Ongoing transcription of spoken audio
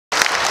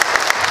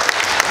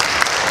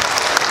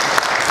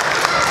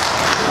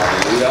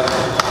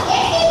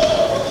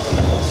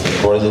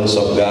presence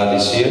of God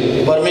is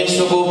here.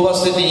 परमेश्वरको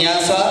उपस्थिति यहाँ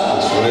छ.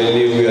 It's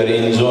really we are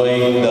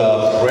enjoying the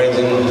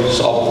presence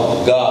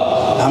of God.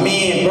 हामी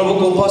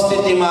प्रभुको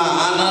उपस्थितिमा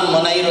आनन्द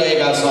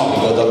मनाइरहेका छौं.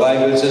 Because the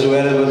Bible says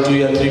wherever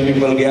 2 or 3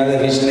 people gather,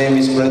 His name,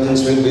 His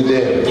presence will be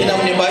there.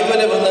 किनभने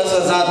बाइबलले भन्दछ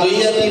जहाँ 2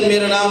 या 3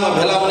 मेरो नाममा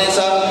भेला हुनेछ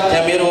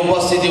त्यहाँ मेरो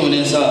उपस्थिति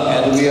हुनेछ.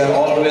 And we are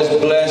always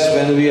blessed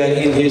when we are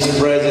in His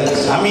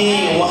presence. हामी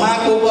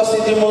उहाँको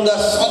उपस्थितिमा हुँदा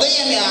सधैँ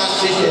हामी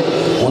आशीषित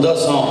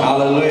हुँदछौं.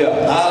 Hallelujah.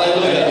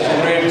 Hallelujah. It's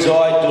a great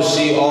joy to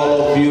see all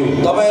of you.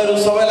 तपाईहरु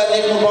सबैलाई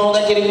देख्नु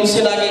पाउँदाखेरि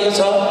खुसी लागेको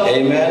छ.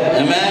 Amen.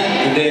 Amen.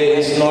 Today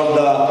is not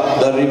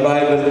the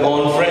revival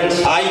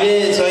conference. अहिले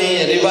चाहिँ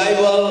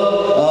रिभाइभल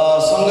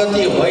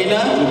संगति होइन.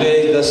 Today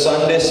is the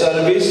Sunday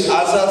service.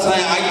 आज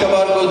चाहिँ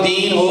आइतबारको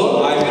दिन हो.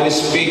 I will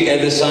speak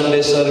at the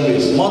Sunday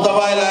service. म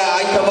तपाईलाई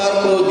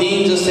आइतबारको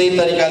दिन जस्तै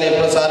तरिकाले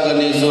प्रचार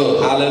गर्नेछु.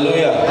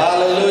 Hallelujah.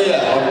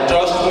 Hallelujah.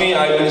 Trust me,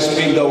 I will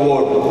speak the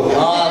word.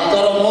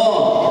 तर म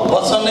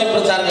वचन नै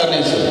प्रचार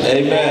गर्नेछु.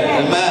 Amen.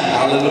 Amen.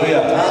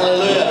 Hallelujah.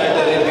 Hallelujah. No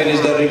matter if it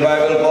is the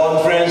revival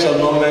conference or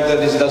no matter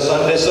it is the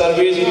Sunday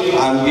service,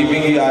 I am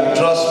giving you.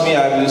 Trust me,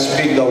 I will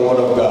speak the word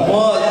of God. म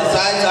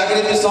चाहे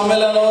जागृति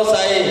सम्मेलन होस्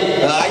चाहे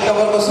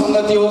आइतबारको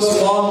संगति होस्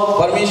म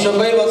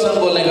परमेश्वरकै वचन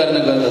बोल्ने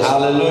गर्ने गर्दछु.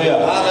 Hallelujah.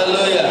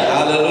 Hallelujah.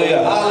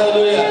 Hallelujah.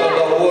 Hallelujah.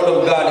 Because the word of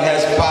God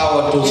has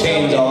power to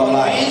change our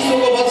life.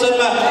 परमेश्वरको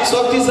वचनमा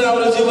शक्ति छ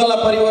हाम्रो जीवनलाई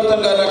परिवर्तन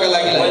गर्नका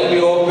लागि. When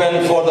we open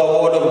for the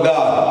word of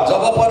God,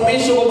 जब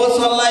परमेश्वरको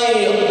वचनलाई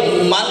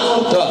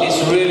मान्नुहुन्छ it's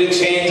really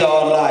changed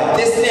our life.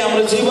 त्यसले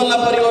हाम्रो जीवनलाई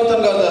परिवर्तन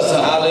गर्दछ.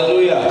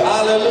 Hallelujah.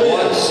 Hallelujah.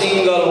 One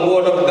single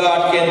word of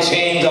God can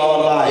change our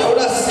life.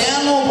 एउटा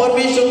सानो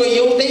परमेश्वरको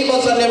एउटै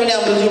वचनले पनि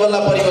हाम्रो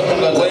जीवनलाई परिवर्तन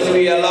गर्दछ. When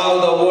we allow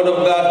the word of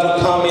God to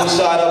come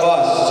inside of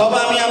us, जब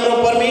हामी हाम्रो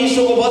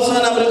परमेश्वरको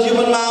वचन हाम्रो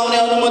जीवनमा आउने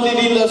अनुमति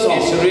दिन्छौँ,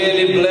 it's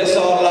really bless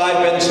our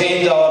life and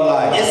change our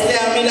life. यसले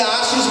हामीलाई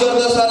आशीष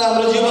गर्दछ र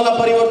हाम्रो जीवनलाई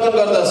परिवर्तन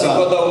गर्दछ.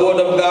 Because the word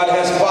of God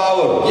has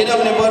power.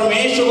 किनभने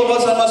परमेश्वरको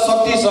वचनमा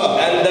शक्ति छ.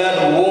 And that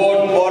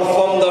word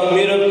perform the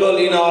miracle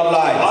in our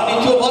life. अनि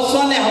त्यो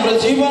वचनले हाम्रो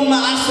जीवनमा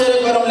आश्चर्य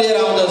कर्म लिएर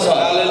आउँदछ.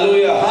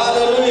 Hallelujah.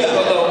 Hallelujah.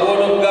 Because the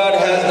word of God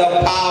has the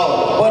power.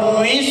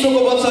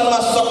 परमेश्वरको वचनमा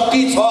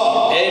शक्ति छ.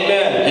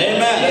 Amen.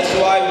 Amen. That's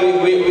why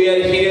we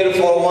are here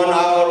for 1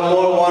 hour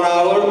more, 1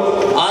 hour.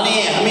 अनि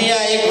हामी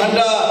यहाँ 1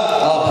 घण्टा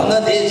भन्दा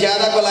धेरै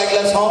ज्यादाको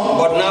लागि छौं.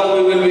 But now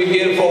we will be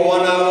here for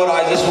 1 hour.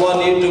 I just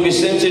want you to be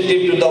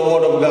sensitive to the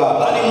word of God.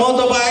 अनि म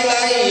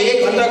तपाईलाई 1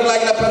 घण्टाको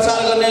लागि प्रचार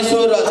गर्नेछु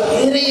र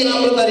धेरै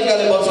राम्रो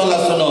तरिकाले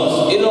वचनलाई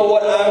सुन्नुहोस्. You know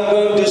what I'm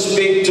going to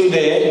speak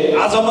today?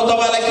 आज म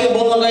तपाईलाई के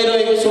बोल्न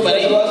गइरहेको छु भने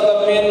It was the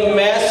main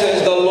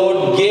message the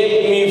Lord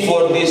gave me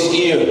for this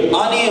year.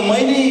 अनि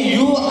मैले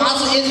यो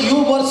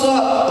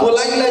वर्षको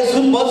लागि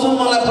जुन वचन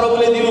मलाई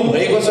प्रभुले दिनु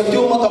भएको छ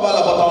त्यो म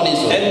तपाईलाई बताउने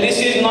छु. And this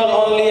is not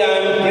only I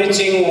am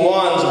preaching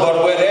once, but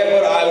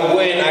wherever I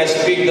went, I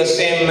speak the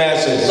same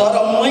message. तर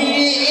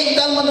मैले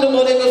एकताल मात्र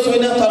बोलेको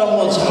छुइनँ, तर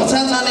म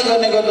छाछाने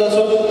गर्ने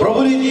गर्दछु.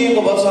 प्रभुले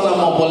दिएको वचनलाई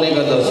म बोल्ने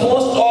गर्दछु.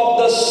 Most of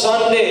the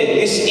Sunday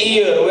this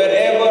year,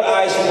 wherever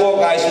I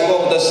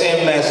spoke the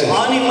same message.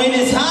 अनि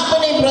मैले जहाँ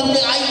पनि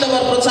प्रत्येक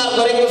आइतबार प्रचार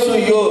गरेको छु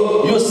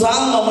यो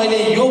सालमा मैले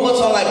यो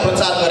वचनलाई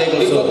प्रचार गरेको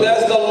छु. Because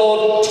that's the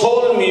Lord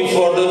told me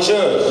for the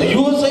church.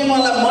 यो चाहिँ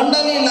मलाई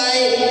मण्डलीलाई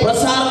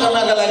प्रचार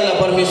गर्नका लागि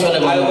परमेश्वरले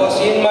I भन्नुभयो. was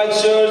in my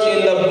church in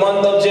the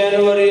month of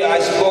January. I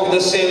spoke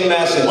the same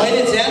message.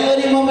 मैले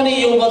जनवरीमा पनि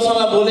यो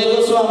वचनलाई बोलेको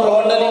छु हाम्रो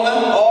मण्डलीमा.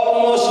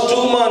 Almost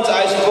 2 months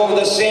I spoke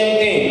the same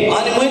thing.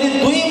 अनि मैले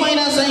 2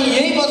 महिना चाहिँ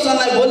यही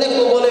वचनलाई बोले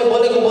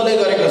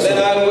गरेको छु. Then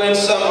I went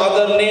some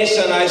other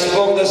nation. I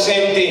spoke the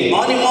same thing.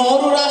 अनि म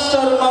अरु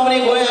राष्ट्रहरुमा पनि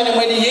गए अनि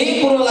मैले यही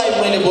कुरालाई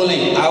मैले बोले.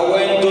 I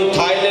went to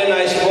Thailand.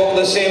 I spoke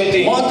the same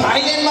thing. म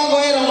थाइल्यान्डमा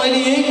गएर मैले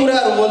यही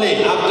कुराहरु बोले.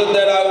 After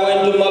that I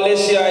went to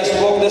Malaysia. I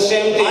spoke the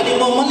same thing. अनि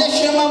म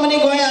मलेसियामा पनि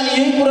गए अनि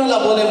यही कुरालाई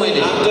बोले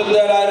मैले. After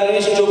that I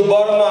reached to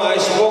Burma. I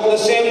spoke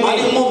the same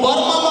अनि thing. म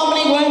बर्मामा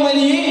पनि गए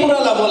मैले यही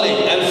कुरालाई बोले.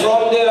 And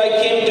from there I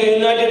came to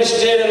United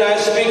States and I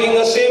speaking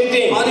the same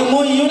thing. अनि म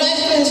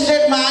युनाइटेड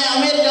स्टेटमा आए,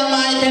 अमेरिकामा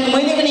आए थिएँ,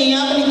 मैले पनि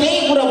यहाँ पनि त्यही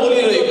कुरा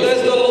बोलिरहेको.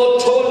 That's the Lord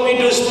told me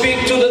to speak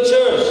to the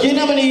church.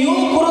 किनभने यो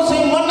कुरो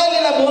चाहिँ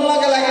मण्डलीलाई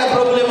बोल्नका लागि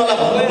प्रभुले मलाई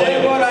भन्नुभयो.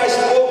 Whenever I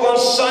spoke on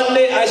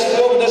Sunday, I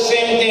spoke the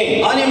same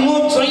thing. अनि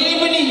म जहिले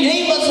पनि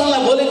यही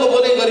वचनलाई बोले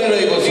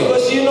गरिरहेको छु.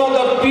 Because you know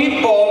the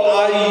people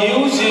are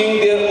using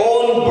their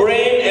own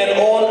brain and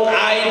own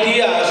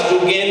ideas to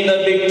gain the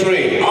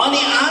victory. अनि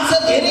आज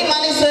धेरै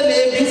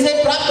मानिसहरूले विजय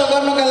प्राप्त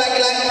गर्नका लागि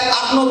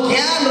आफ्नो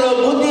ज्ञान र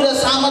बुद्धि र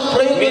सामर्थ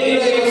प्रयोग Many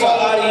गरिरहेको people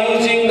छ. are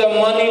using the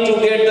money to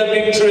get the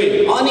victory.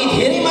 अनि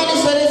धेरै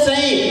मानिसहरूले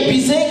चाहिँ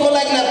विजयको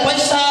लागि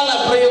पैसालाई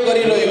प्रयोग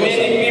गरिरहेको छ.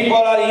 Many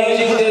people are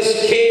using their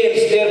skills,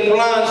 their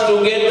plans to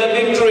get the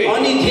victory.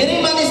 अनि धेरै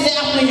मानिसले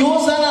आफ्नो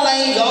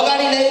योजनालाई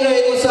अगाडि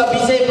ल्याइरहेको छ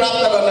विजय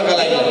प्राप्त गर्नका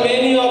लागि.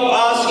 Many of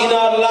us in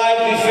our life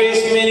we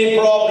face many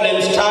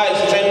problems,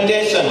 trials,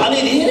 temptation.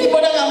 अनि धेरै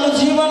पटक हाम्रो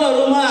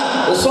जीवनहरुमा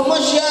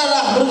समस्या र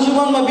हाम्रो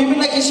जीवनमा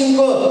विभिन्न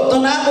किसिमको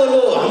तनावहरु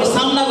हामी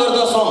सामना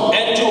गर्दछौं.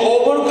 And to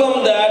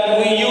overcome that,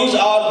 we use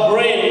our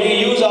brain, we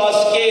use our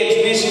skills,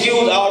 we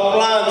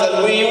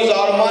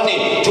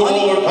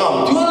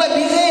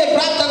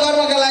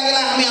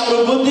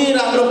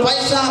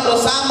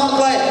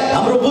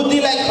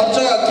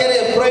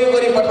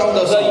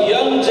बताउँदछ The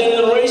young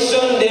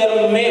generation, they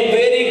are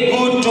very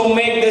good to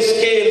make the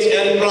scales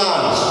and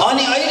plans.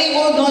 अनि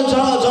अहिलेको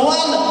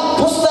जवान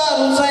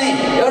पुस्ताहरू चाहिँ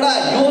एउटा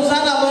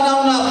योजना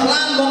बनाउन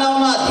प्लान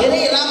बनाउन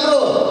धेरै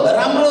राम्रो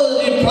राम्रो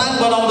plan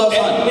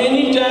बनाउँदछन् And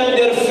many times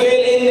they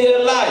fail in their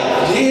life.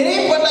 धेरै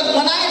पटक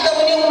बनाए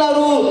तापनि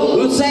उनीहरू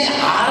चाहिँ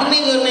हार्ने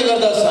गर्ने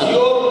गर्दछन्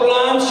Your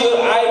plans, your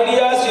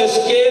ideas, your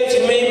scales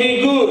may be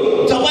good.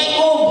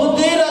 तपाईको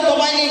बुद्धि र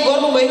तपाईले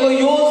गर्नुभएको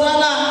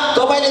योजना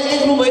तपाईले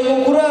देख्नु भएको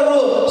कुराहरू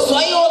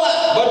सही होला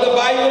But the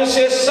Bible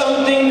says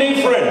something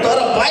different. तर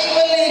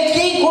बाइबलले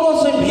केही कुरो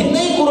चाहिँ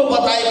भिन्नै कुरो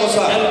बताएको छ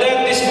And that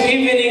this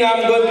evening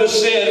I'm going to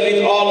share with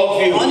all of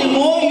you. अनि म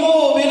यो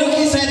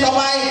बेलुकी चाहिँ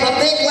तपाई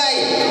प्रत्येकलाई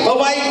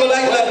तपाईको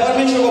लागि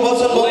परमेश्वरको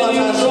वचन बोल्न When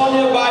you चाहन्छु draw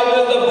your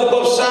Bible, the book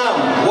of Psalm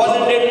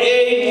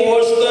 108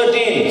 verse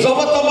 13. जब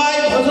तपाई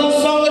भजन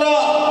सङ्ग्रह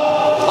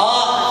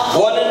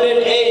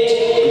 108.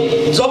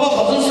 जब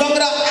भजन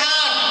सङ्ग्रह 8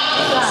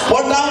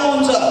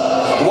 पढ्नुहुन्छ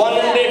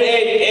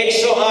 108,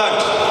 108.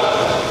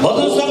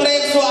 भजन सङ्ग्रह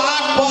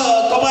 108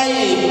 तपाई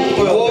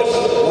Verse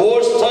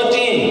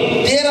 13.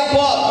 13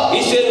 पद He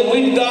said,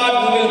 with God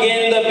we will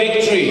gain the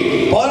victory.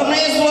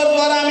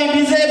 परमेश्वरद्वारा हामी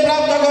विजय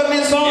प्राप्त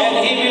गर्नेछौँ And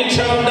He will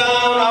turn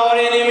down our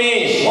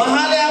enemies.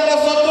 उहाँले हाम्रो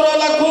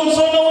शत्रुहरूलाई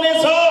कुल्चाउनु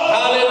हुनेछ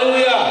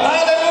Hallelujah.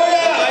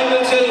 Hallelujah The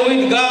Bible says,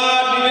 with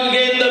God we will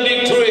gain the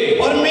victory.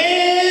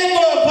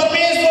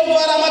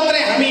 परमेश्वरद्वारा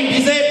मात्रै हामी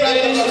विजय There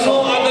प्राप्त is गर्छौँ no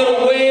other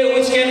way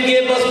which can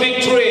give us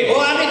victory. हो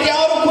हामी त्यहाँ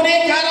अरू कुनै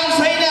कारण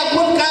छैन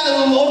कुन कारण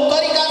अरू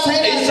तरिका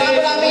छैन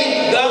जहाँबाट हामी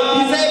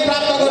विजय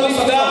प्राप्त गर्न With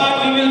सक्छौँ God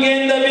we will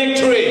gain the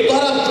victory.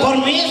 तर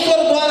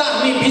परमेश्वरद्वारा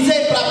हामी विजय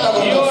प्राप्त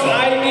गर्न Your सक्छौँ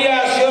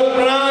ideas, your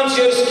plans,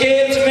 your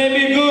scales may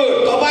be good.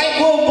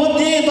 तपाईको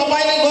बुद्धि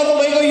तपाईले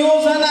गर्नुभएको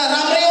योजना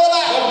राम्रै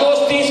होला But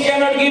those things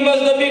cannot give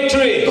us the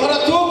victory. तर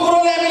त्यो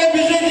कुरोले हामीले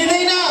विजय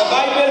दिँदैन The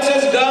Bible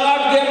says God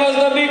gave us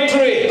the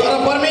victory. तर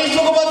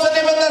परमेश्वरको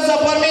वचनले भन्दछ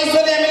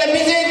परमेश्वरले हामीलाई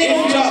विजय If you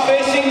दिनुहुन्छ are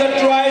facing the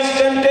trials,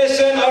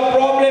 temptation or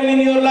problem in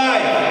your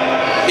life,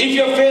 if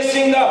you are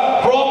facing the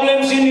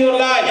problems in your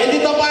life, यदि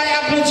तपाईँ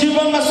आफ्नो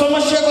जीवनमा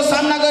समस्याको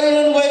सामना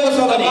गरिरहनु भएको छ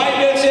the भने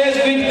Bible says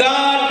with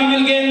God we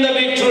will gain the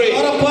victory.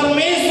 तर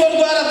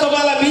परमेश्वरद्वारा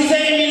तपाईँलाई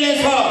विजय मिल्नेछ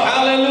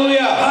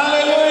Hallelujah.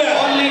 Hallelujah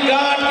Only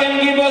God can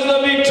give us the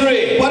victory.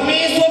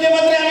 परमेश्वरले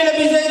मात्रै हामीलाई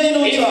विजय If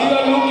दिनुहुन्छ you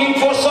are looking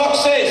for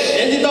success,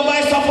 यदि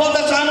तपाईँ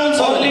सफलता चाहनुहुन्छ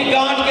भने only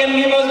God can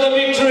give us the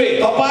victory.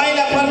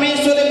 तपाईँलाई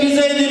परमेश्वरले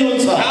विजय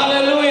दिनुहुन्छ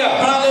Hallelujah.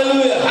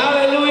 Hallelujah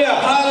Hallelujah.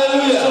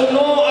 Hallelujah So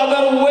no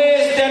other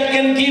ways that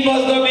can give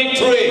us the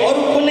victory.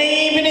 अरू कुनै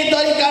पनि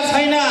तरिका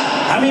छैन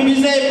हामी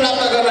विजय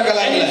प्राप्त गर्नका And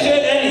लागि He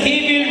said, and He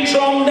will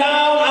tramp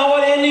down our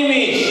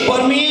enemies.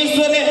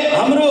 परमेश्वरले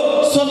हाम्रो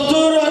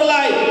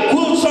शत्रुहरूलाई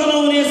कुल्चाउनु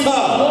हुनेछ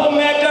No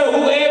matter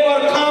whoever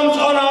comes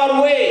on our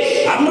ways,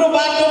 हाम्रो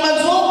बाटोमा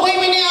जो कोही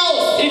पनि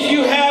आओस् if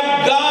you have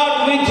God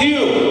with you,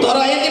 तर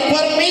यदि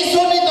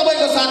परमेश्वरले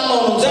तपाईँको साथमा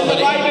हुनुहुन्छ then the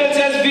भने Bible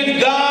says, with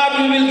God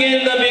we will gain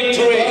the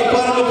victory.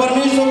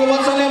 परमेश्वरको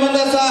वचनले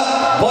भन्दछ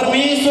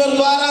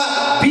परमेश्वरद्वारा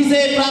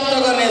विजय प्राप्त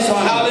गर्नेछौँ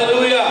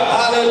Hallelujah.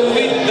 Hallelujah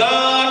With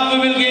God we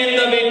will gain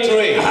the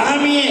victory.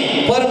 हामी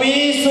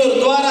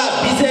परमेश्वरद्वारा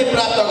विजय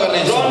प्राप्त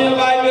गर्नेछौँ Draw your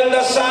Bible,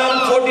 the Psalm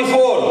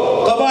 44.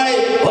 तपाईँ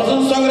भजन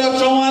सङ्ग्रह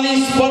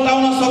 44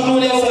 बताउन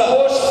सक्नुहुनेछ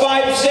Verse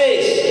 5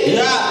 says,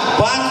 यहाँ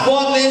 5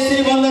 पदले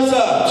यसरी भन्दछ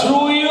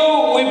through you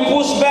we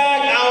push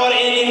back our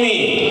enemy.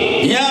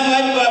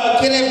 यहाँ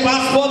के अरे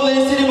 5 पदले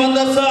यसरी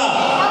भन्दछ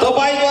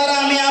तपाईँद्वारा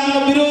हामी आफ्नो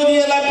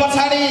विरोधीहरूलाई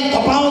पछाडि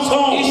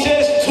धपाउँछौँ He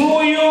says,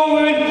 through you we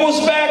will push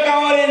back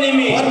our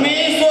enemy.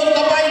 परमेश्वर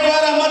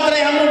तपाईँद्वारा मात्रै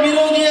हाम्रो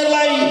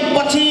विरोधीहरूलाई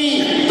पछि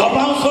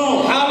धपाउँछौँ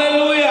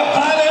Hallelujah.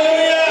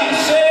 Hallelujah He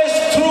says,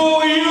 through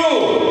you.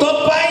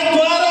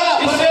 तपाईँद्वारा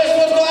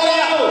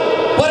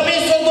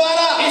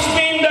परमेश्वरद्वारा It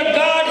means that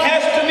God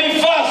has to be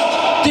first.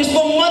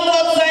 त्यसको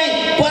मतलब चाहिँ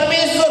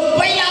परमेश्वर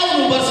पहिला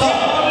आउनुपर्छ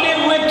Only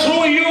with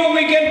through you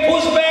we can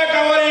push back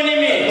our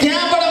enemy.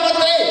 त्यहाँबाट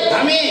मात्रै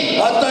हामी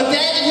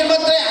त्यहाँदेखि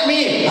मात्रै हामी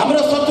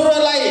हाम्रो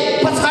शत्रुहरूलाई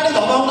पछाडि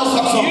धपाउन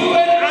सक्छौँ You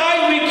and I,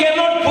 we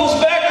cannot push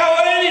back our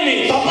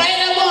enemies.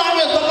 तपाईँलाई म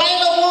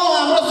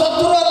हाम्रो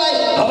शत्रुहरूलाई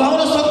धपाउन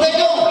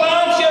सक्दैनौँ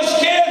Plans, your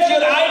scales,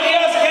 your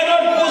ideas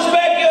cannot push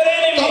back your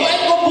enemy.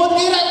 तपाईँको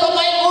बुद्धि र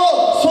तपाईँको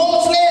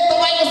सोचले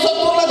तपाईँको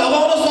शत्रुलाई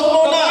धपाउन The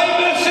सक्नुहुन्न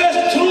Bible says,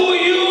 through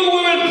you we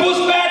will push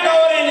back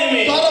our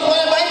enemy. तर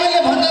बाइबलले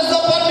भन्दछ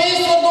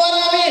परमेश्वरद्वारा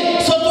हामी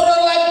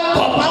शत्रुहरूलाई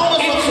धपाउन It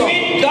सक्छौँ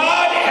means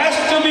God has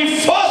to be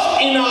first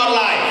in our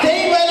life.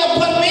 त्यही भएर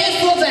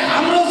परमेश्वर चाहिँ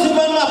हाम्रो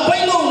जीवनमा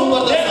पहिलो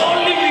हुनुपर्दछ Then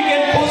only we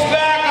can push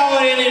back our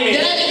enemy.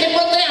 त्यहाँदेखि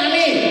मात्रै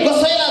हामी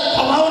कसैलाई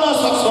धपाउन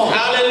सक्छौँ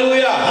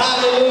Hallelujah.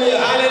 हालेलुया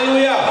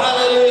Hallelujah.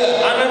 हालेलुया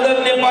Another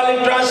Nepali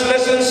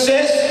translation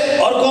says,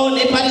 अर्को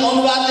नेपाली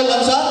अनुवादले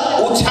भन्छ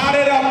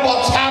उछारेर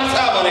पछार्छ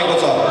भनेको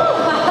छ.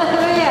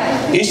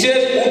 He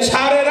says,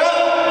 उछारेर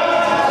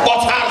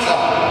पछार्छ.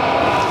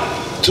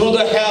 Through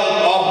the help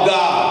of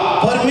God.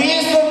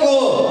 परमेश्वरको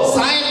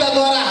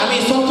सहायताद्वारा हामी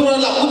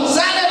शत्रुहरूलाई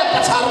उचालेर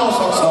पछार्न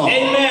सक्छौँ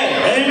Amen.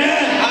 आमेन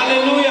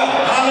Hallelujah.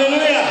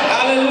 हालेलुया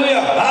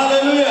Hallelujah.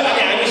 हालेलुया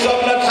अनि हामी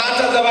सबलाई थाहा छ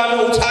जब हामी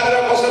उछारेर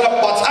कसैलाई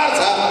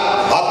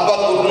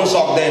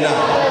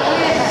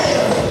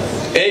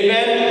पाउँदैन.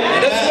 Amen.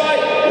 That's why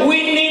we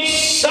need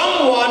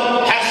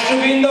someone has to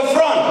be in the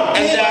front.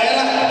 And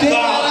that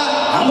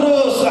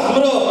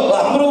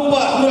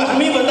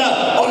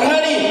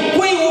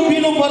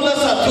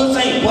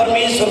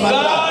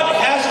God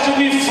has to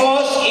be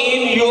first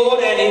in your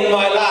and in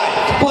my life.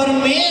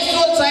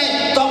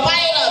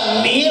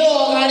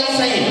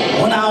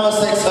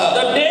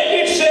 The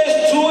David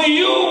says, through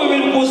you we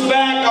will push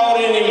back our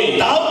enemy.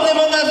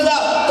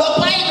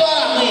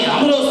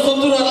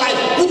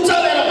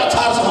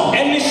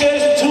 And he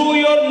says, through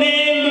your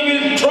name we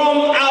will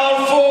trump our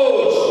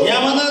foes.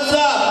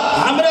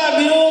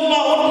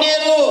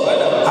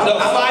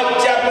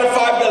 Chapter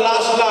 5, the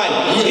last line.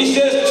 He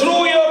says,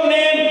 through your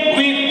name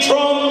we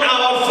trump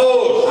our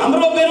foes.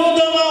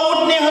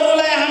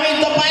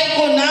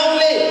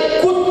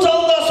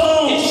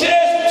 He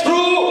says,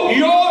 through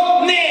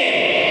your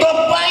name.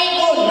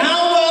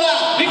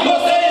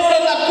 Because there is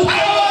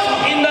power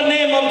in the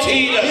name of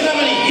Jesus.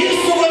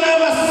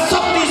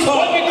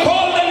 When we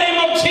call the name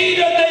of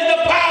Jesus, there is the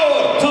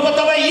power.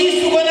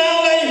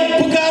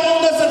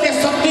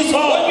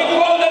 When we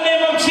call the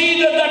name of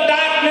Jesus, the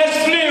darkness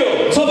flew.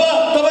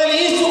 When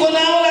we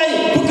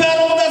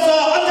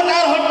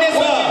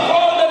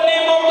call the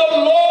name of the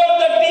Lord,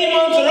 the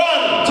demons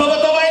run.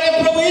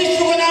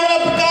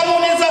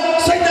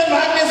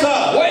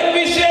 When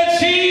we say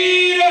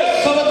Jesus,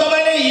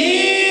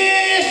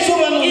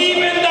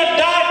 even the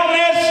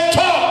darkness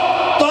stop.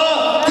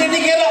 They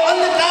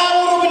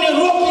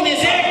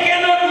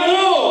cannot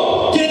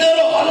move.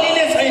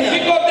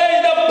 Because there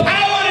is the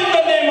power in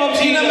the name of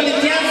Jesus.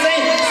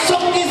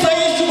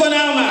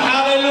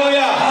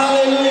 Hallelujah.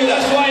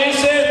 That's why he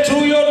said,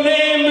 through your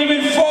name we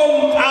will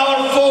form our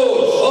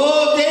foes.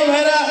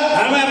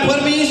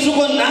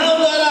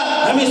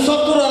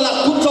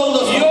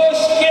 Your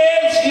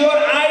skills, your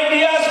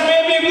ideas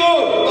may be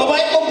good,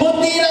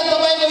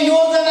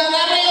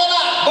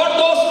 but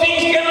those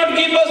things cannot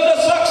give us the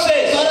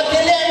success.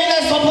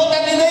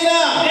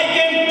 They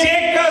can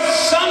take us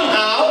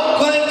somehow,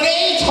 but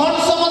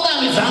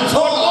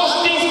those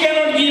things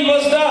cannot give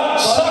us the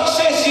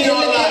success in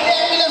our life.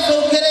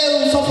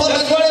 That's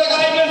why the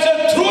Bible says,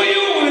 through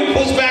you we will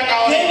push back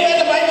our enemy.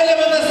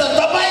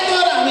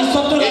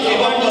 If you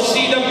want to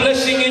see the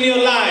blessing in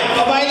your life,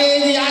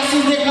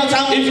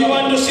 if you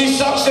want to see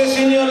success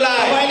in your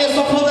life,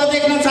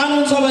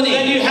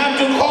 then you have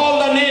to call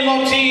the name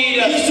of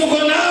Jesus. There's the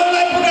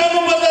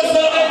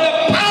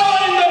power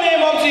in the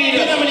name of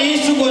Jesus.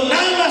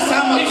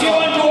 If you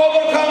want to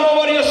overcome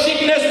over your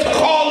sickness,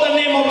 call the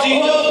name of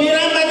Jesus.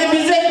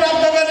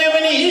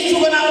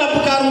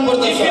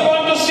 If you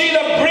want to see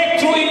the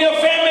breakthrough in your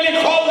family,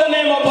 call the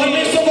name of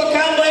Jesus.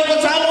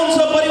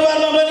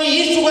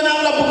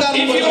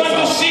 If you want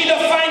to see the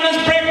finance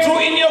breakthrough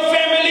in your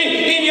family,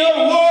 in your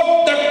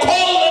work, then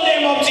call the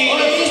name of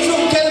Jesus.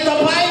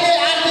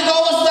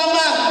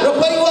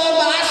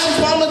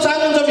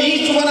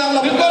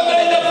 Because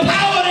there is the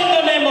power in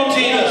the name of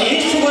Jesus.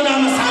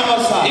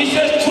 He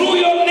says, through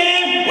your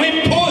name we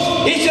push.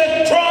 He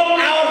says, trump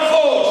our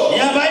foes.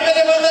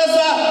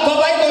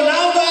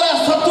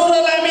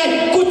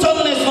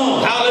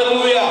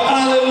 Hallelujah.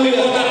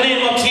 Because the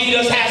name of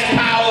Jesus has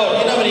power.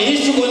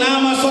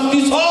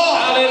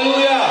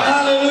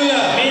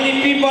 Hallelujah. Many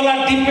people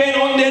are depend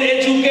on their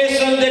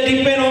education, they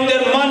depend on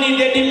their money,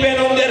 they depend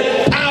on their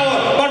power,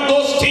 but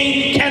those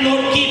things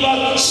cannot give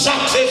us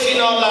success in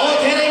our life.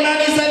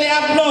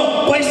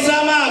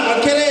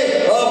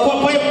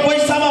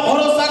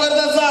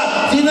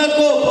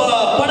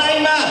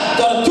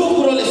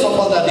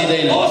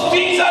 Those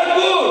things are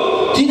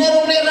good.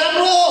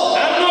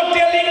 I'm not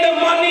telling the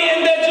money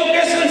and the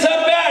educations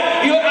are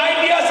bad. Your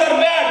ideas are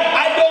bad.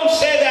 I don't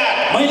say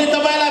that. But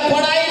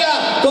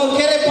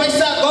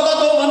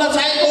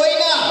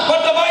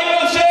the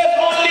Bible says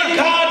only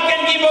God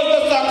can give us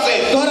the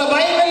success.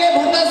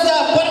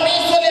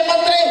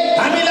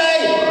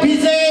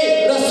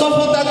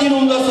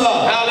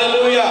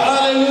 Hallelujah.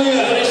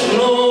 There is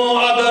no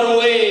other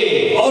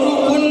way.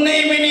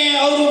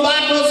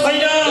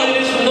 There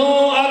is no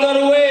other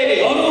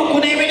way.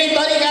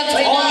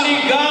 Only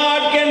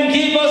God can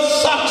give us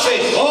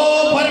success.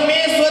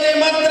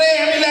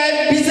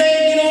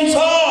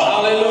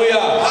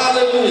 Hallelujah.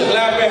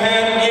 Clap your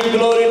hand and give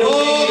glory to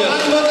Jesus.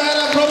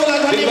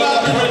 Because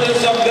the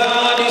presence of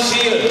God is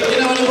here.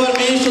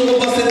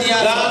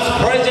 God's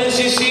presence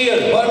is here.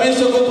 The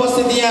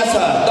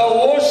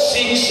verse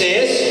 6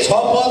 says,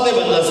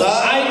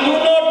 I do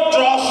not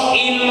trust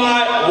in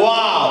my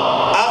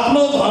wow,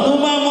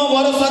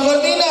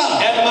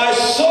 and my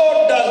sword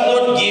does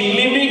not give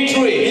me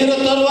victory.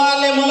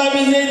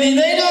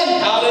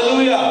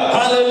 Hallelujah.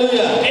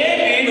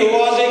 David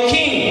was a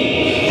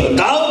king.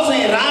 The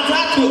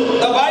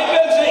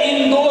Bible says in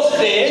those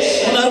days,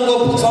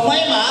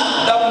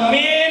 the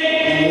main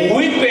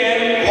weapon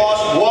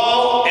was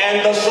wow and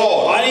the sword.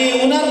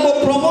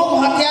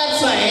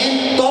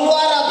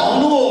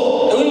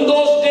 In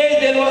those days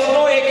there was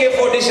no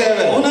AK-47.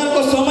 There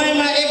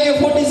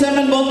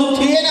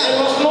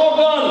was no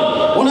gun.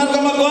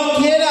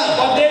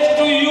 But they used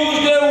to use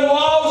their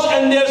wows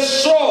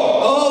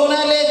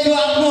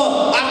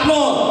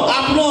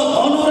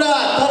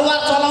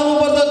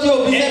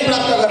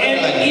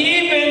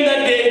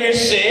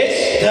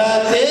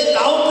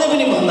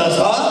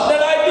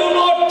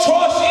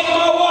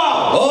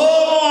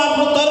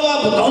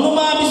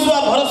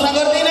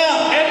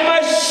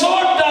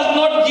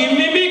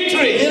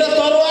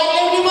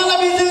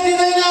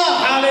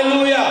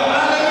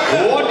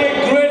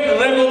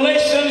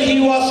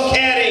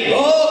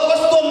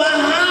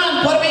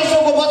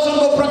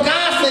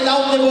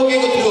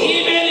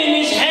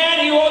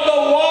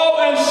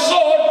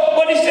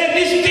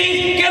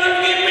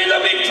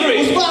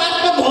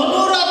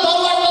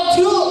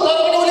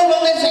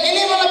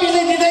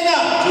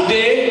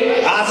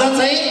आज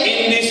चाहिँ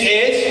in this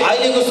age,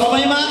 अहिलेको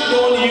समयमा we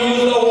don't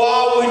use the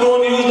war, we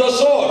don't use the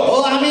sword. हो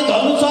हामी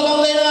धनु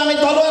चलाउँदैनौँ, हामी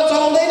तलवार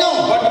चलाउँदैनौँ।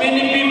 But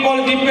many people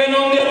depend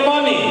on their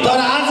money. तर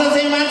आज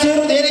चाहिँ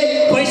मान्छेहरू धेरै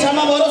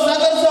पैसामा भरोसा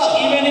गर्छ।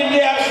 Even if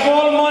they have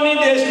small money,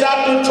 they start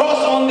to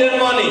trust on their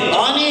money.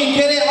 अनि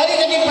के रे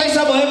अलिकति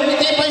पैसा भयो भने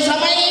त्यही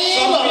पैसामै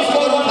भरोसा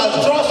गर्न थाल्छ।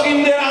 Trust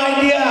in their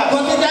ideas,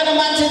 कतिजना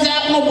मान्छे चाहिँ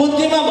आफ्नो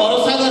बुद्धिमा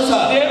भरोसा गर्छ।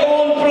 their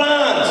own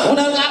plans,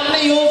 उनीहरूको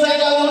आफ्नै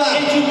योजनाहरूमा,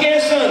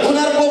 education,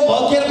 उनीहरूको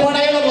भोकेर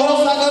पढाइमा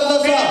भरोसा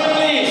गर्दछ।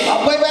 families.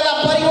 कोही बेला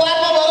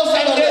परिवारमा भरोसा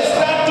They गर्दछ।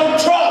 start to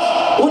trust.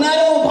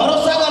 उनीहरू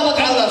भरोसा गर्न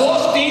थाल्दछ।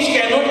 Those things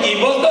cannot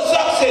give us the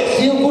success.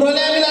 यो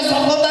कुरोले हामीलाई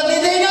सफलता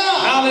दिँदैन।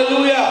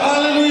 Hallelujah.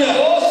 Hallelujah.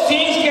 Those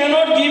things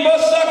cannot give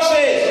us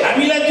success.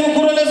 हामीलाई त्यो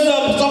कुरोले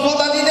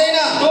सफलता दिँदैन।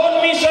 Don't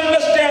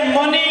misunderstand.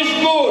 Money is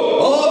good.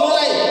 हो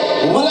मलाई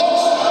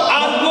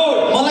Are good.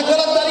 मलाई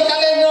गलत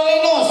तरिकाले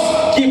नलिनुहोस्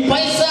कि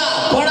पैसा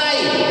पढाइ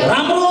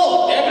राम्रो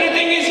हो,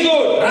 Everything is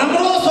good.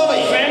 राम्रो हो सबै।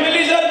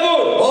 Families are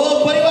good. हो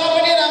परिवार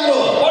पनि राम्रो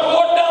हो। But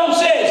what down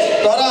says?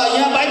 तर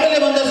यहाँ बाइबलले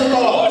भन्दछ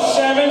तल Verse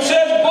 7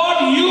 says, but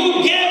you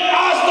gave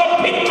us the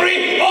victory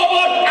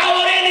over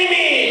our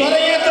enemy. तर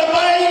यहाँ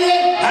तपाईले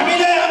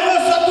हामीलाई हाम्रो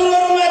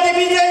शत्रुहरूमाथि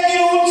विजय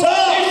दिनुहुन्छ।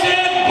 He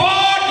said,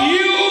 but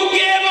you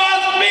gave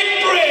us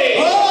victory.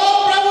 हो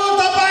प्रभु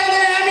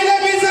तपाईले हामीलाई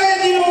विजय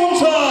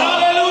दिनुहुन्छ।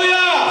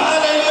 Hallelujah.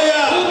 Hallelujah.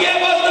 Who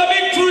gave us the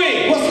victory?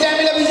 कसले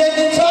हामीलाई विजय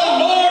दिन्छ?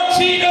 Lord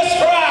Jesus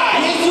Christ.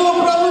 यीशु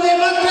प्रभुले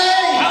मात्रै।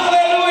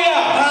 Hallelujah.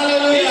 He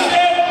hallelujah.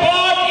 said,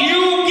 but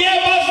you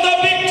gave us the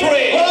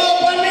victory. हो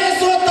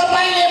परमेश्वर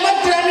तपाईले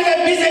मात्रै हामीलाई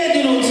विजय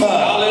दिनुहुन्छ।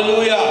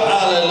 Hallelujah.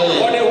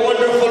 Hallelujah. What a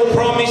wonderful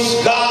promise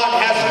God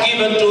has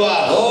given to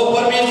us. हो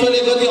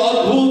परमेश्वरले कति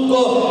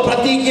अद्भुतको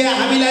प्रतिज्ञा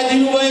हामीलाई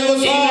दिनुभएको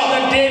छ।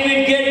 Even David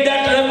get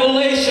that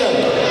revelation.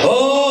 हो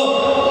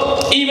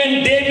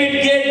Even David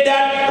get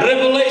that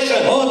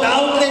revelation. हो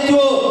दाउदले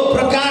त्यो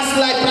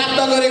प्रकाशलाई प्राप्त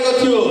गरेको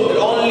थियो। That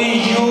only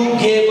you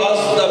gave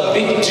us the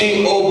victory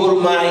over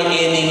my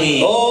enemy.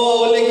 हो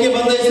उसले के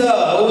भन्दैछ?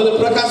 उसले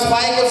प्रकाश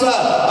पाएको छ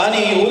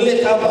अनि उसले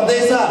थाहा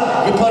भन्दैछ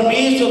कि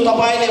परमेश्वर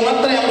तपाईले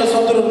मात्रै हाम्रो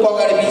शत्रुहरूको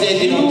अगाडि विजय You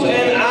दिनुहुन्छ।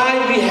 and I,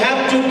 we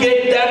have to get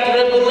that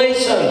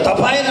revelation.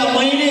 तपाई र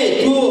मैले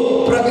त्यो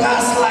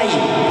प्रकाशलाई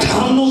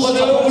ठान्नुपर्छ,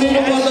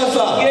 पक्रिनुपर्दछ।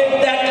 Get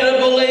that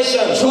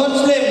revelation.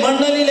 चर्चले,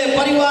 मण्डलीले,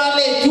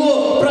 परिवारले त्यो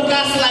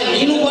प्रकाशलाई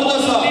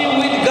लिनुपर्दछ।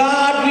 With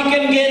God, we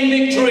can gain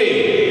victory.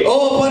 ओ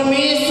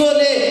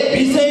परमेश्वरले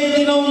विजय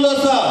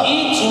दिनुहुँदछ।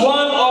 Each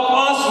one of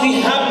us, we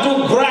have to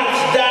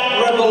grasp that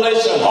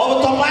revelation. अब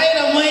तपाई र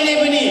मैले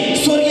पनि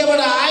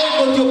स्वर्गबाट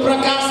आएको त्यो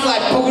प्रकाशलाई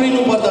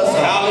पक्रिनु पर्दछ।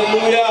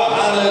 Hallelujah.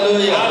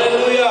 Hallelujah.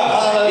 Hallelujah.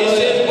 He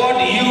says, but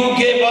you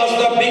gave us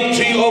the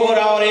victory over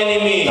our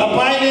enemy.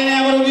 तपाईले नै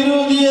हाम्रो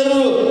विरोधीहरू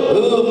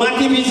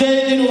माथि विजय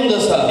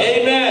दिनुहुँदछ।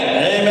 Amen.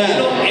 Amen. You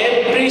know,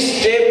 every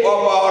step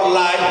of our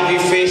life, we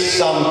face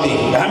something.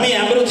 हामी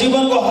हाम्रो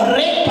जीवनको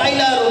हरेक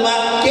पाइलाहरूमा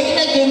केही न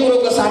केही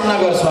कुरोको सामना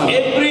गर्छौँ।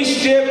 Every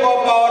step of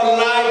our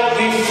life,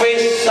 we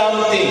face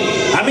something.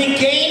 हामी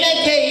केही न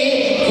केही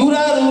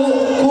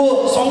कुराहरूको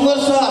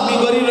सङ्घर्ष हामी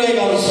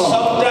गरिरहेका हुन्छौँ।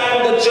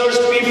 Sometimes the church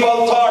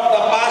people thought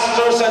the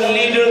pastors and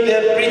leaders,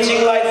 they're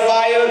preaching like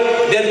fire,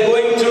 they're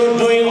going through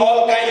doing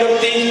all kind of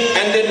things,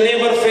 and they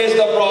never face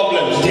the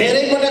problems.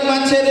 धेरै पटक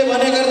मान्छेहरूले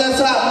भने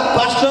गर्दछ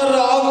पास्टर र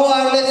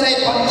अगुवाहरूले चाहिँ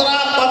खतरा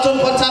वचन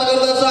प्रचार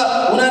गर्दछ,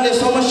 उनीहरूले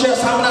समस्या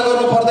सामना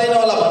गर्नु पर्दैन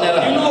होला भनेर।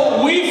 You know,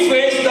 we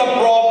face the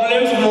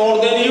problems more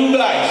than you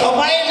guys.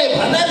 तपाईले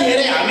भन्दा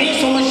धेरै हामी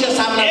समस्या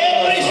सामना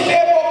Every गर्छौँ।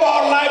 step of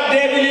our life,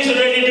 devil is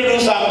ready to do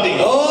something.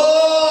 हो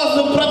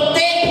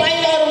प्रत्येक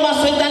पाइलाहरूमा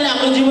शैतानले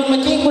हाम्रो जीवनमा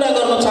के कुरा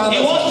गर्न He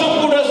चाहन्छ? wants to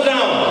put us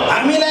down.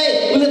 हामीलाई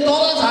उसले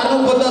तल झार्नु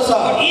खोज्दछ।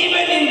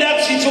 Even in that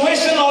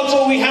situation also,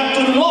 we have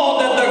to know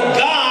that the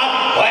God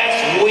was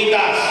with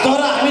us. तर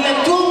हामीलाई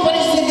त्यो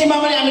परिस्थितिमा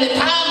पनि हामीले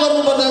थाहा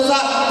गर्नुपर्दछ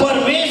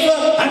परमेश्वर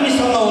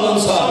हामीसँग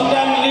हुनुहुन्छ।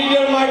 Sometimes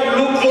leader might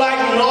look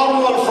like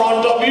normal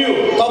front of you,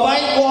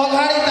 तपाईको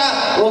अगाडि त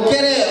हो के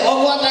रे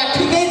अगुवा त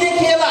ठिकै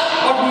देखिएला,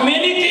 but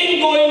many things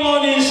going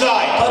on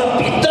inside. तर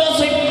भित्र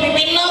चाहिँ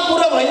विभिन्न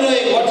कुरा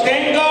भइरहेको। But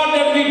thank God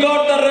that we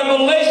got the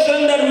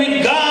revelation that with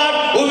God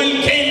we will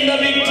gain the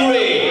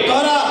victory.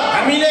 तर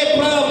हामीले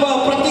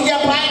प्रतिज्ञा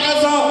पाएका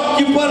छौँ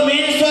कि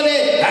परमेश्वरले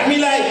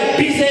हामीलाई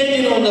विजय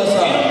दिनुहुँदछ।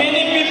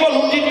 Many people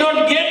who did not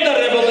get the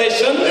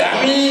revelation,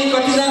 हामी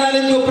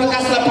कतिजनाले त्यो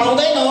प्रकाशलाई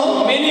पाउँदैनौँ,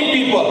 many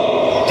people,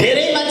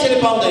 धेरै मान्छेले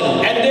पाउँदैनौँ।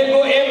 and they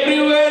go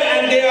everywhere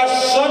and they are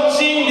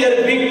searching their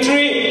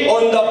victory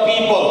on the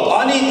people.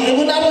 अनि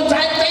उनीहरू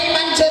जहाँ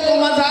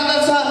मान्छेकोमा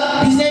जाँदछ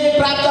विजय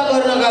प्राप्त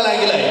गर्नका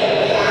लागिलाई।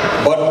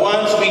 But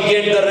once we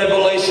get the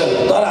revelation,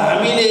 तर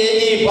हामीले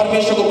यदि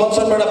परमेश्वरको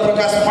वचनबाट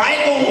प्रकाश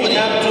पाएको हो we भने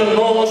have to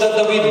know that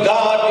with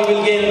God we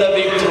will gain the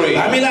victory.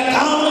 हामीलाई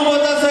थाहा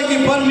हुनुपर्दछ कि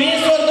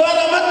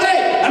परमेश्वरद्वारा मात्रै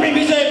हामी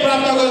विजय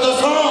प्राप्त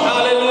गर्दछौँ।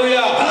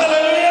 Hallelujah.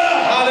 Hallelujah.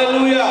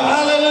 Hallelujah.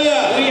 Hallelujah.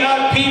 We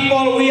are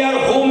people, we are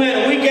human.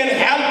 We can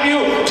help you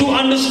to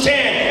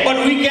understand, but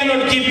we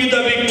cannot give you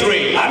the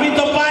victory. हामी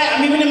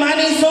पनि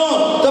मानिस हौँ,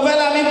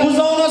 तपाईलाई हामी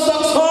बुझाउन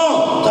सक्छौँ,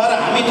 तर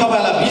हामी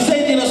तपाईलाई विजय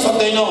दिन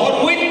सक्दैनौँ। But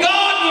with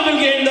God we will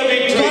gain the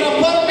victory. तर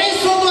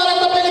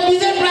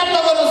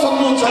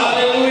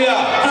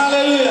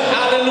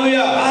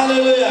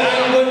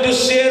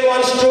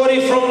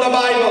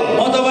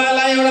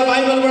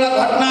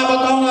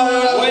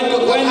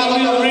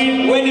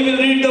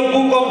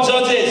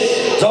Judges,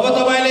 जब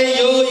तपाईले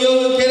यो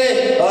के रे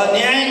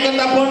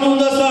न्यायकर्ता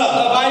पढ्नुहुँदछ,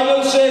 the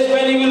Bible says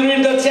when you will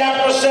read the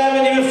chapter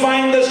 7, you will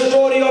find the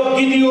story of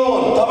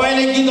Gideon.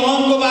 तपाईले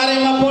गिदोनको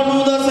बारेमा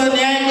पढ्नुहुँदछ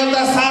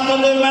न्यायकर्ता 7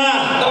 अध्यायमा।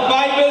 The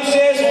Bible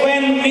says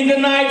when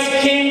Midianites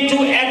came to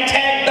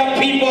attack the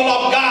people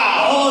of God.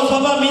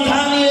 जब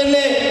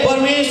मिधानीहरूले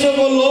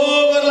परमेश्वरको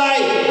लोगहरूलाई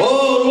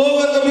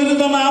लोगहरूको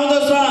विरुद्धमा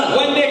आउँदछन्,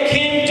 When they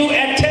came to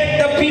attack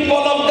the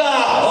people of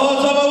God.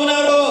 जब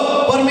उनीहरू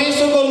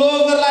परमेश्वरको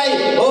लोगहरूलाई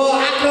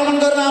आक्रमण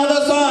गर्न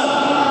आउँदछन्,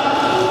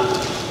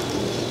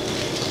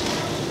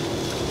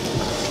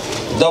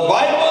 The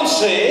Bible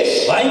says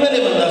बाइबलले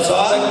भन्दछ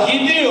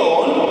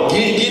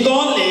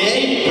गिदोनले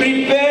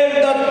prepared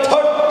the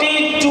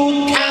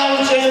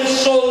 32,000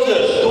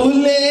 soldiers.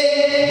 उसले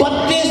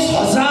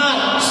 32,000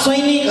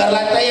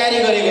 सैनिकहरूलाई तयारी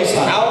गरेको छ।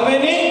 How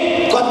many?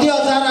 कति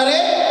हजार अरे?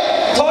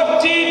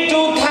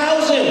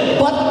 32,000.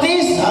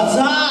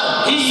 32,000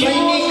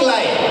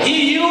 सैनिकलाई He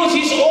used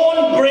his own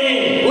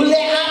brain.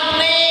 उसले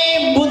आफ्नै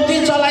बुद्धि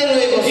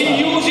चलाइरहेको छ। He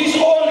used his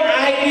own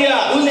idea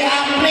उसले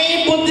आफ्नै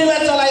बुद्धिलाई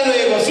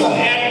चलाइरहेको छ। to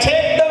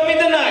attack the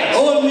Midianites.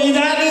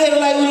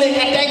 मिधानीहरूलाई उसले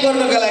एट्याक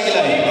गर्नका लागि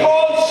He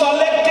called,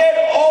 selected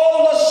all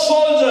the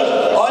soldiers.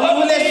 अनि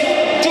उसले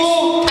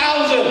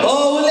 2,000.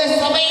 उसले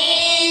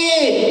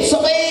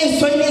सबै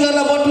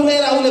सैनिकहरूलाई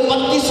बटुलेर उसले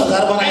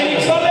 32,000 And बनाएको he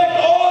छ। select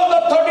all the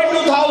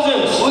 32,000.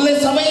 उसले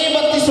सबै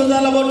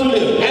 32,000लाई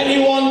बटुल्यो And he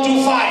want to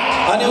fight.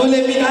 अनि उसले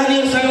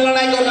मिधानीहरूसँग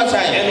लडाईँ गर्न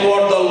चाहे। And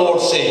what the Lord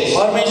says.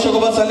 परमेश्वरको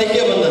वचनले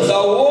के भन्दछ? The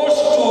verse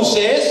 2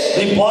 says,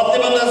 दुई पदले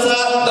भन्दछ,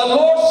 the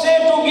Lord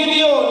said to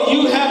Gideon,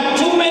 you have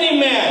too many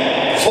men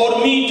for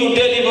me to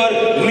deliver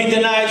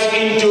Midianites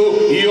into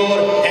your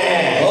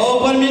hand.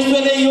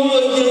 परमेश्वरले यो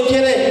के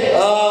रे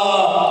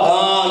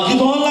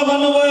गिदोनलाई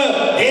भन्नुभयो,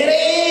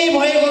 धेरै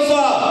भएको छ,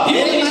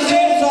 धेरै He मान्छेहरू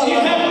said, छ, you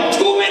have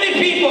too many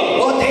people.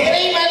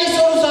 धेरै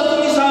मानिसहरू छ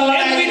तिमीसँग And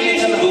लडाईँ with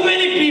these गर्न। too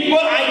many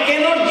people, I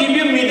cannot give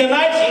you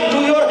Midianites into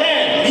your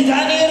hand.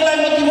 मिधानीहरूलाई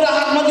म तिम्रो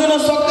हातमा दिन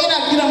सक्दैन,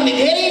 किनभने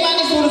धेरै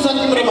मानिसहरू छ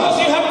तिम्रोमा। Because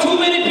you have too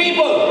many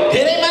people.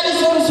 धेरै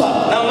मानिसहरू छ।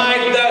 Now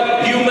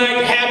you might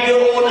have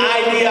your own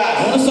ideas.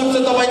 हुन सक्छ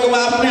तपाईकोमा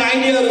आफ्नै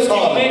आइडियाहरू छ।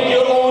 Make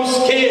your own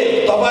scale.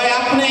 तपाई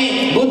आफ्नै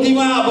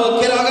बुद्धिमा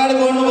के रे अगाडि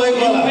बढ्नु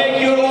भएको होला। Make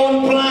your own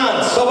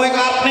plans. तपाईको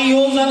आफ्नै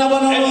योजना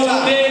बनाउनु And होला।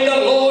 today the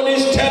Lord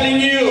is telling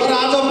you, तर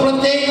आज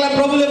प्रत्येकलाई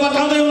प्रभुले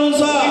बताउँदै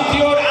हुनुहुन्छ,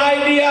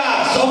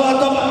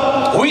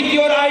 with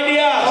your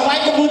ideas,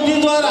 तपाईको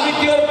बुद्धिद्वारा,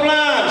 with your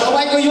plans,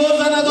 तपाईको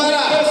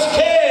योजनाद्वारा, your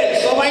scales,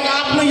 तपाईको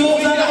आफ्नो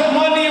योजना,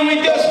 money,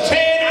 with your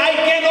strength, I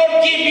cannot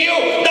give you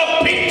the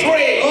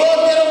victory.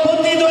 तेरो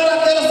बुद्धिद्वारा,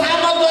 तेरो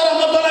सामर्थ्यद्वारा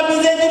म तँलाई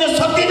विजय दिन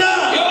सक्दिन।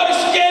 Your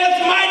scales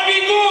might be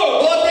good,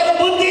 तेरो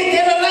बुद्धि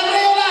तेरो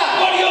राम्रै होला,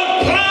 but your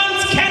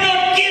plans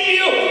cannot give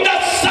you the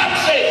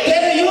success.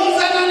 तेरो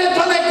योजनाले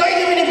तँलाई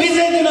कहिले पनि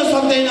विजय दिन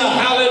सक्दैन।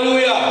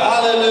 Hallelujah.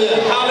 Hallelujah,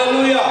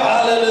 Hallelujah.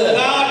 Hallelujah.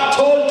 God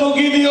told to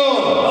Gideon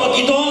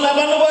गिदोनलाई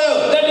भन्नुभयो,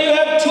 that you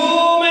have too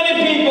many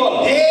people.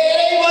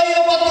 धेरै भयो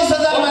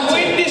 32,000 But मान्छे।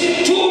 with these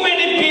too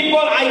many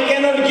people, I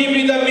cannot give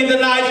you the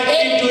Midianites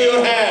into your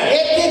hand.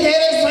 यति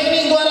धेरै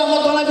सैनिकद्वारा म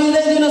तँलाई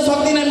विजय दिन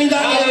सक्दिन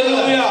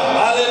मिधानीहरूलाई। Hallelujah.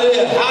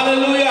 Hallelujah,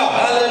 Hallelujah.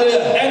 Hallelujah.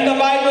 And the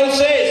Bible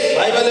says,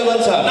 बाइबलले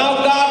भन्छ, now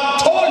God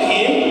told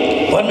him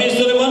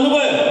परमेश्वरले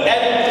भन्नुभयो,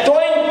 that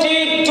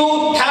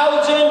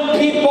 22,000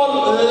 people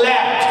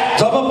left.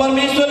 जब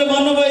परमेश्वरले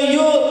भन्नुभयो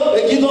यो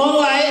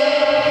गिदोनलाई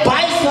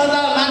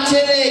 22,000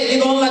 मान्छेले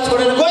गिदोनलाई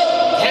छोडेर गयो।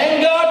 Thank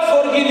God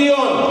for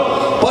Gideon,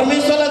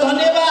 परमेश्वरलाई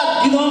धन्यवाद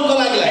गिदोनको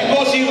लागि,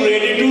 because he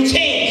ready to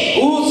change.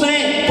 ऊ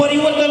चाहिँ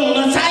परिवर्तन हुन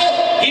चाह्यो।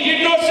 He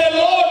did not say,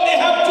 Lord, they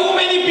have too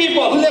many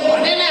people. उसले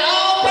भनेन,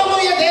 प्रभु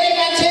यहाँ धेरै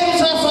मान्छेहरू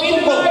छ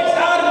शत्रुको। Midianites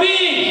are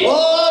big.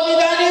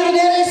 मिधानीहरू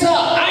धेरै छ।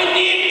 I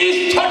need these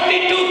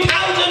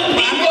 32,000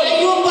 people. हामीलाई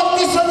यो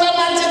 32,000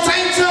 मान्छे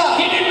चाहिन्छ।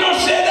 He did not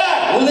say that.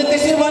 उसले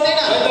त्यसरी भनेन।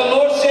 When the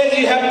Lord says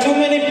you have too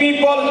many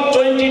people,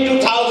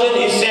 22,000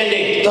 is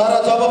sending. तर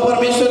जब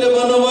परमेश्वरले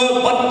भन्नुभयो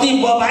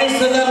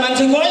 22,000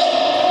 मान्छे गयो,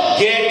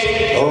 Get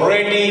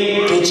ready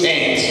to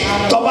change.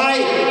 तपाई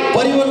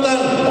परिवर्तन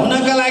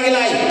हुनका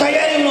लागिलाई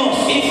तयारी हुनुहोस्।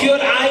 If your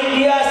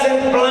ideas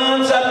and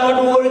plans are not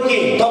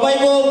working,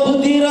 तपाईको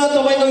बुद्धि र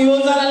तपाईको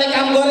योजनाले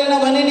काम गरेन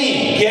भने नि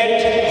get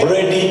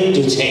ready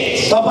to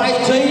change. तपाई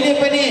जहिले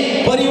पनि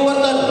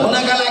परिवर्तन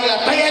हुनका लागिलाई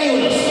तयारी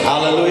हुनुहोस्।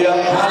 Hallelujah.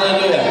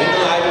 Hallelujah.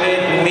 I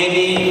met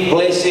many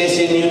places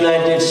in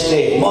United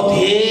States. म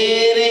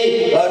धेरै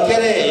के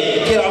रे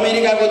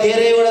अमेरिकाको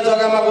धेरैवटा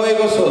जग्गामा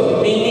गएको छु।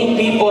 Many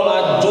people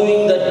are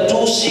doing the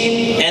 2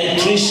 shift and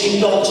 3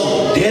 shift also.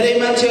 धेरै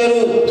मान्छेहरू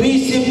 2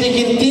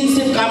 शिफ्टदेखि 3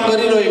 शिफ्ट काम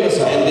गरिरहेको छ।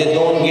 And they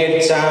don't get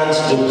chance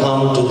to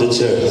come to the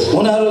church.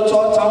 उनीहरू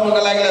चर्च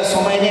आउनका लागि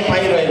समय नै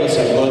पाइरहेको छ।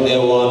 Because they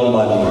want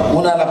money.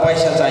 उनीहरूलाई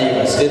पैसा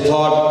चाहिएको छ। They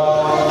thought,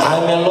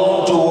 I'm alone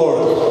to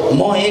work.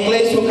 म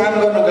एक्लै छु काम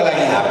गर्नको I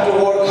लागि। have to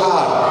work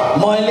hard.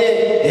 मैले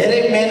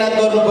धेरै मेहनत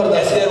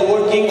गर्नुपर्दछ। They're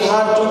working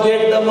hard to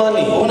get the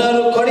money.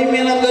 उनीहरू कडी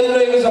मेहनत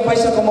गरिरहेको छ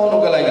पैसा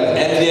कमाउनको लागि।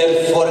 And they're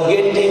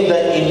forgetting the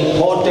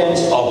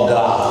importance of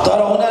God. तर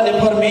उनीहरूले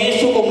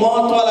परमेश्वरको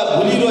महत्त्वलाई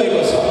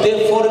भुलिरहेको छ। They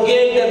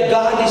forget that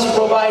God is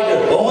provider.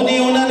 हो नि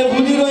उनीहरूले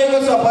भुलिरहेको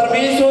छ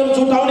परमेश्वर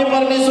झुटाउने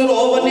परमेश्वर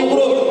हो भन्ने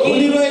कुरो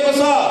भुलिरहेको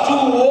छ To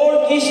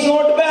work is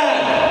not bad.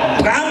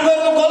 काम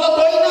गर्नु गलत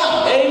होइन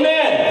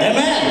Amen.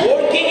 Amen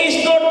Working is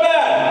not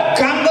bad.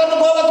 काम गर्नु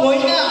गलत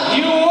होइन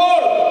You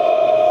work,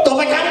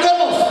 तपाई काम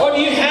गर्नुस् but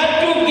you have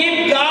to give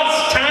God's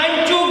time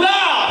to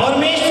God.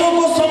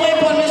 परमेश्वरको समय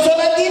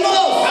परमेश्वरलाई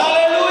दिनुहोस्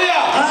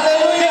Hallelujah.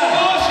 Hallelujah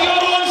Because your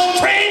own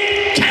strength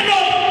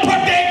cannot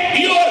protect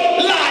your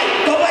life.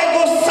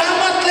 तपाईको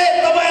सामर्थ्यले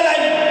तपाईलाई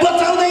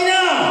बचाउँदैन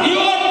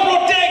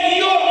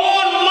Your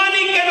own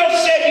money cannot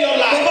save your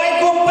life.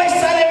 तपाईको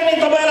पैसाले पनि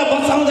तपाईलाई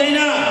बचाउँदैन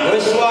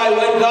That's why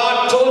when God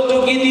told to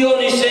Gideon,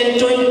 He sent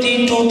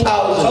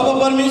 22,000. जब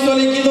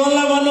परमेश्वरले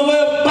गिदोनलाई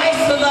भन्नुभयो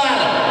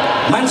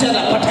 22,000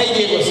 मान्छेलाई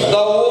पठाइदिएको छ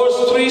The verse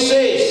 3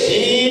 says,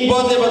 3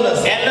 पदले भन्दछ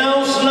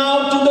announce now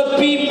to the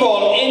people,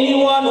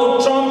 anyone who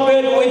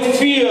trumpet with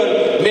fear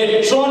may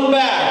turn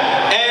back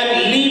and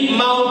leave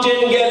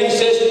mountain Gil. He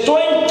says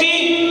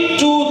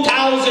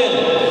 22,000.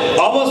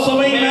 अब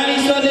सबै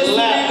मानिसहरूले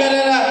सुने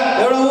गरेर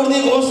एउटा उर्दी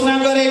घोषणा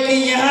गरे कि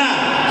यहाँ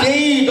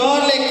केही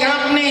डरले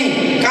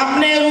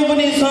काप्नेहरू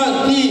पनि छ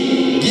ती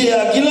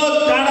गिलोत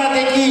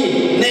डाँडादेखि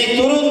नै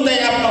तुरुन्तै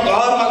आफ्नो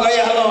घरमा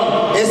गइहालौँ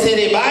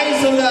यसरी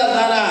 22,000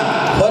 जना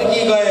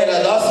फर्की गएर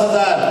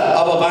 10,000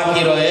 अब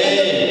बाँकी रहे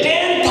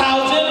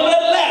 10,000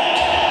 were left.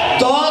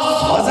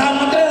 10,000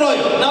 मात्रै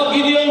रह्यो Now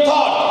Gideon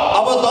thought,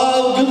 अब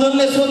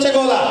गिदोनले सोचेको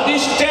होला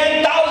this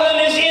 10,000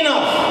 is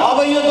enough. अब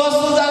यो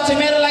 10,000 चाहिँ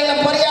मेरो लागि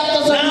पर्याप्त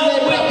छ Now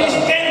with this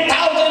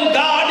 10,000,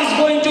 God is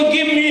going to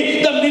give me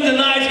the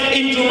midnight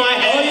into my अब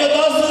hand. यो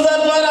 10,000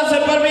 द्वारा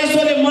चाहिँ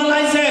परमेश्वरले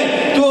मलाई चाहिँ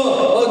त्यो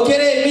के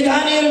रे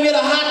विधानीहरू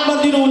मेरो हातमा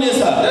दिनुहुनेछ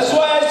That's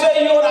why I say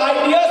your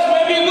ideas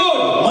may be good.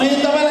 मैले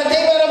तपाईलाई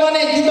त्यही भएर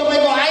भने कि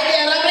तपाईको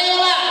आइडिया राम्रै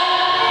होला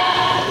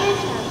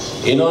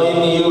You know, in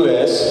the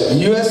US,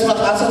 US मा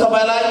थाहा छ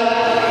तपाईलाई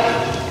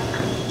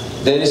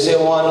there is a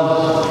one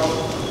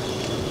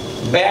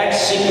bad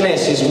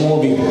sickness is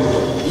moving.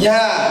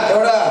 यहाँ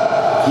एउटा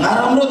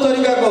नराम्रो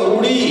तरिकाको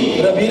रूढी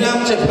र विराम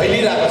चाहिँ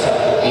फैलिरहेको छ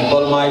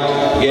People might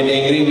get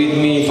angry with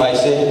me if I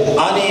say,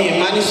 अनि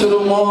मानिसहरू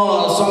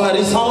मसँग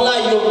रिसाउला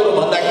यो कुरो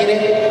भन्दाखेरि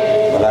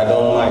but I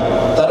don't mind.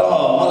 तर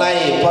मलाई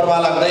पर्वा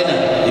लाग्दैन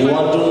You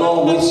want to know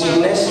which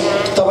sickness?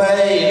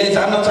 तपाईले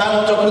जान्न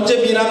चाहनुहुन्छ कुन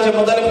चाहिँ विराम चाहिँ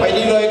मजाले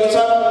फैलिरहेको छ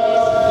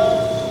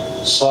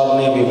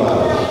सर्ने बिमार.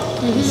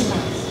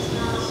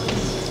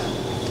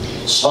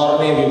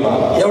 सर्ने बिमार.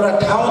 एउटा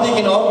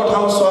ठाउँदेखि अर्को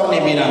ठाउँ सर्ने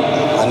विराम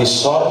अनि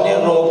सर्ने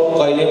रोग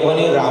कहिले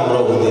पनि राम्रो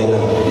हुँदैन.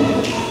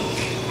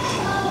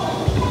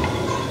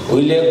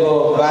 उहिलेको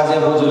बाजे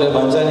बोजूले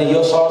भन्छ नि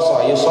यो सर्छ,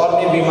 यो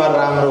सर्ने बिमार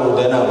राम्रो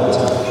हुँदैन भन्छ.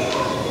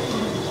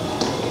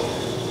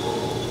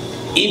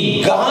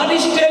 If God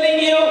is telling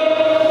you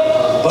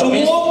to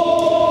move,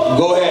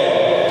 go ahead.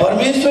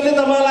 परमेश्वरले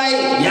तपाईलाई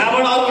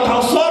यहाँबाट अर्को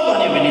ठाउँ सर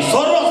भन्यो भने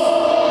सर्नुहोस्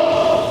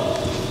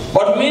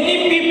But many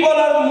people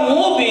are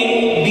moving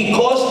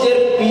because their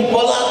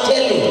people are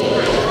telling.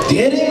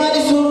 धेरै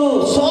मानिसहरू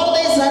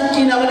सर्दैछन्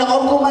किनभने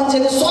अर्को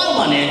मान्छेले सर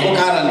भनेको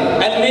कारणले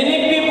And many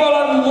people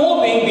are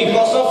moving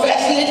because of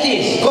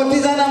facilities.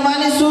 कतिजना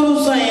मानिसहरू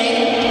चाहिँ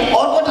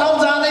अर्को ठाउँ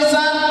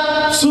जाँदैछन्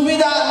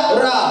सुविधा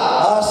र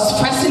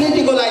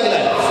फेसिलिटीको लागि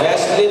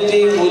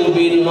Facility will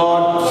be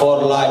not for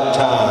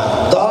lifetime.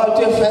 तर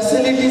त्यो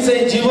फेसिलिटी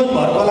चाहिँ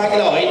जीवनभरको लागि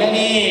होइन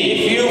नि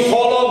If you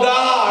follow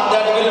God,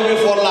 that will be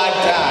for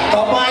lifetime.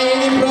 तपाईँ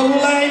यदि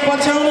प्रभुलाई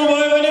पछ्याउनु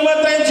भयो भने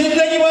मात्रै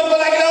जिन्दगीभरको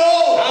लागि हो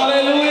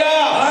Hallelujah.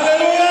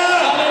 Hallelujah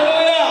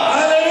Hallelujah.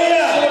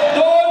 Hallelujah So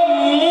don't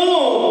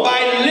move by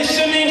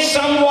listening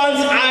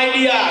someone's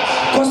ideas.